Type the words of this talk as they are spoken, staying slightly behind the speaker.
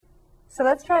So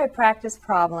let's try a practice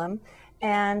problem,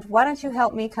 and why don't you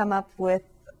help me come up with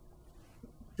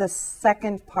the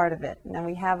second part of it. Now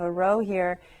we have a row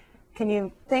here. Can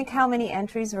you think how many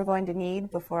entries we're going to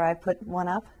need before I put one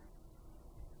up?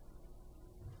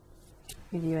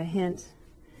 Give you a hint.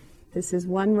 This is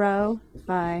one row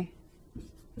by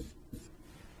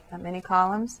that many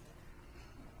columns.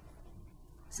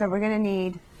 So we're going to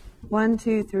need 1,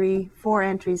 2, 3, 4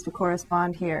 entries to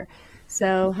correspond here.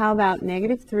 So how about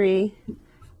 -3,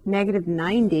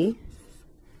 -90,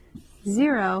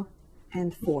 0,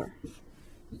 and 4?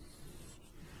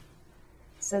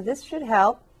 So this should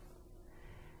help.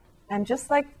 And just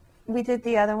like we did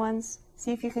the other ones,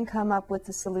 see if you can come up with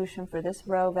the solution for this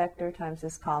row vector times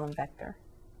this column vector.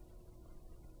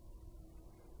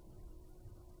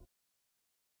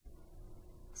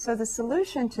 So the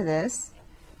solution to this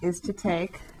is to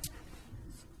take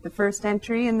the first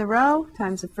entry in the row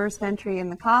times the first entry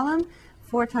in the column.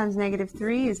 4 times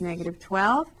 -3 is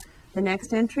 -12. The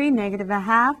next entry,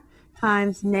 -1/2,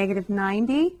 times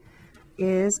 -90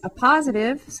 is a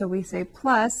positive, so we say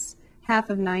plus half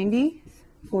of 90,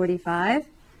 45,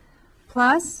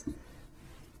 plus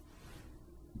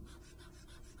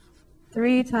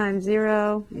 3 times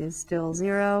 0 is still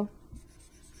 0,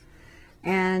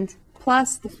 and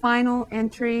plus the final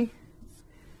entry,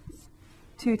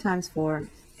 2 times 4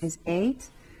 is 8.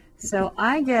 So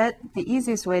I get, the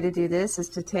easiest way to do this is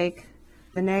to take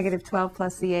the -12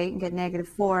 plus the 8 and get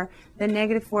 -4. Then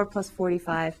 -4 plus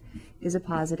 45 is a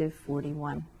positive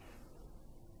 41.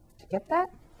 Did you get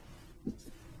that?